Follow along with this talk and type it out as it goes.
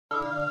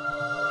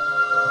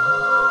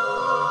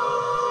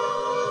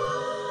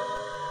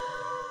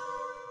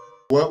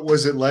What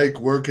was it like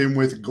working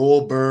with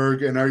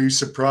Goldberg, and are you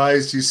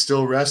surprised he's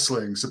still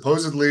wrestling?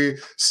 Supposedly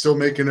still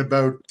making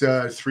about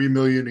 3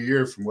 million a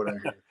year, from what I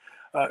hear.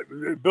 Uh,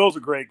 Bill's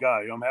a great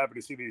guy. I'm happy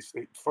to see these.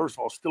 First of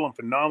all, still in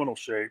phenomenal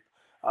shape.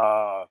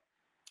 Uh,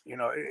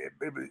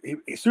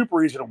 he's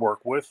super easy to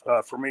work with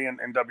for me in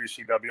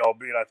WCW.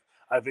 Albeit,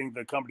 I think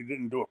the company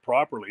didn't do it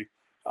properly.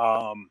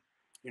 Um,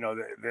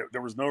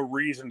 there was no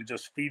reason to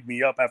just feed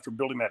me up after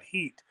building that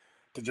heat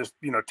to just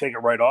take it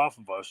right off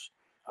of us.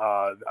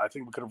 I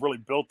think we could have really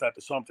built that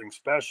to something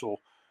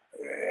special.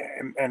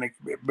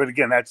 But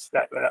again,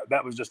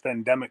 that was just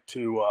endemic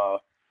to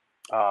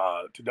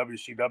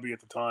WCW at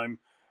the time.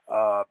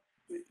 Uh,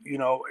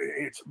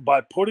 it's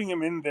by putting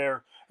him in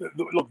there.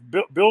 Look,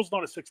 Bill's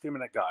not a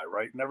 60-minute guy,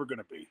 right? Never going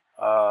to be.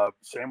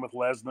 Same with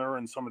Lesnar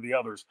and some of the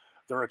others.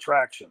 They're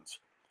attractions.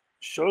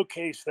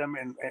 Showcase them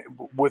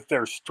with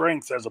their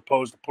strengths as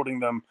opposed to putting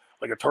them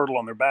like a turtle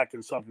on their back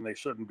in something they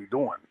shouldn't be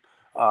doing.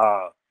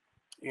 Uh,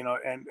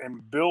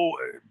 and Bill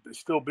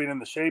still being in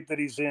the shape that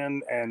he's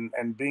in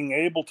and being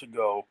able to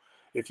go,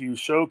 if you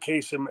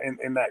showcase him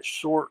in that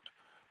short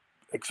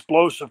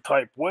explosive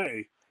type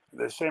way,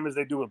 the same as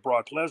they do with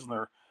Brock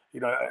Lesnar,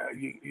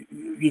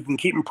 you can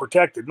keep him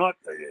protected. Not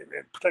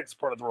protect is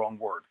part of the wrong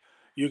word.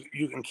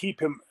 You can keep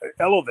him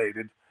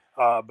elevated,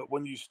 but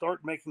when you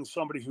start making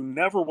somebody who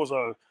never was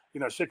a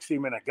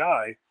 60-minute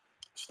guy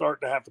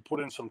start to have to put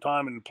in some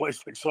time in a place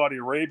like Saudi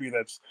Arabia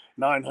that's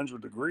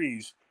 900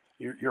 degrees,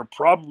 you're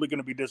probably going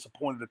to be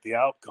disappointed at the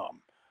outcome.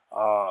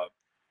 Uh,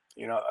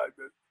 you know,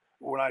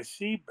 when I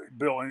see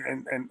Bill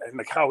and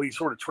like how he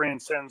sort of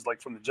transcends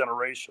like from the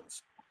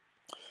generations,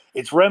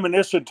 it's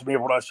reminiscent to me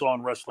of what I saw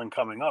in wrestling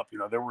coming up.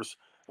 There was,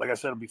 like I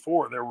said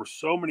before, there were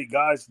so many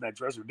guys in that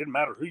dressing room. It didn't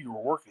matter who you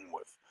were working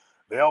with.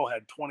 They all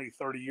had 20,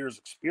 30 years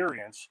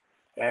experience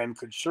and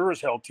could sure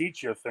as hell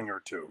teach you a thing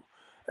or two.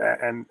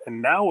 And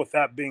now with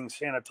that being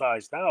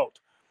sanitized out,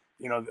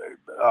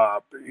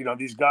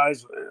 these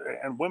guys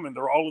and women,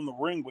 they're all in the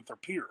ring with their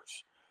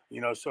peers.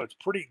 So it's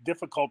pretty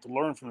difficult to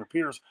learn from your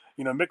peers.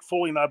 Mick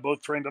Foley and I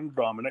both trained under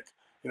Dominic.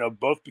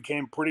 Both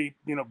became pretty,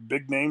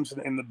 big names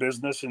in the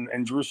business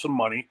and drew some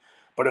money.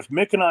 But if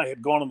Mick and I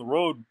had gone on the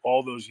road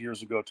all those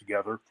years ago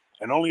together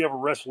and only ever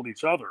wrestled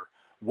each other,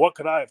 what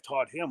could I have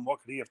taught him? What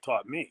could he have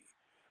taught me?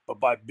 But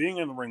by being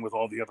in the ring with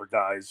all the other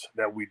guys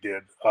that we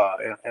did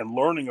and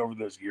learning over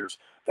those years,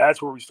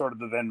 that's where we started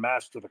to then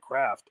master the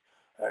craft.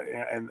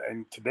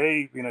 And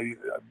today,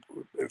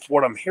 if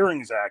what I'm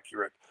hearing is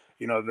accurate,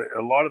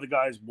 a lot of the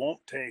guys won't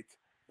take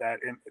that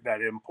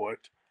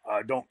input.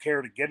 Don't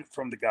care to get it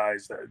from the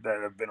guys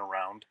that have been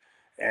around,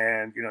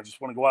 and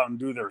just want to go out and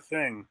do their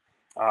thing.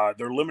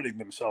 They're limiting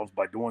themselves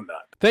by doing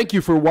that. Thank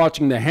you for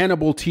watching the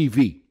Hannibal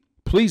TV.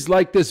 Please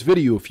like this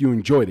video if you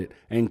enjoyed it,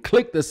 and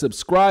click the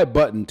subscribe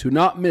button to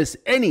not miss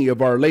any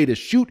of our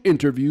latest shoot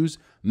interviews,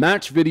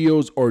 match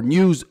videos, or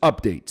news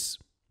updates.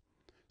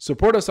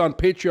 Support us on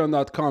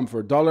patreon.com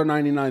for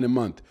 $1.99 a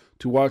month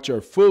to watch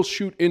our full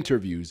shoot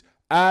interviews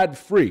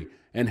ad-free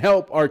and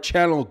help our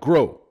channel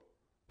grow.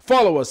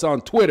 Follow us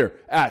on Twitter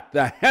at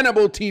the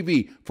Hannibal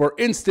TV for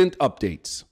instant updates.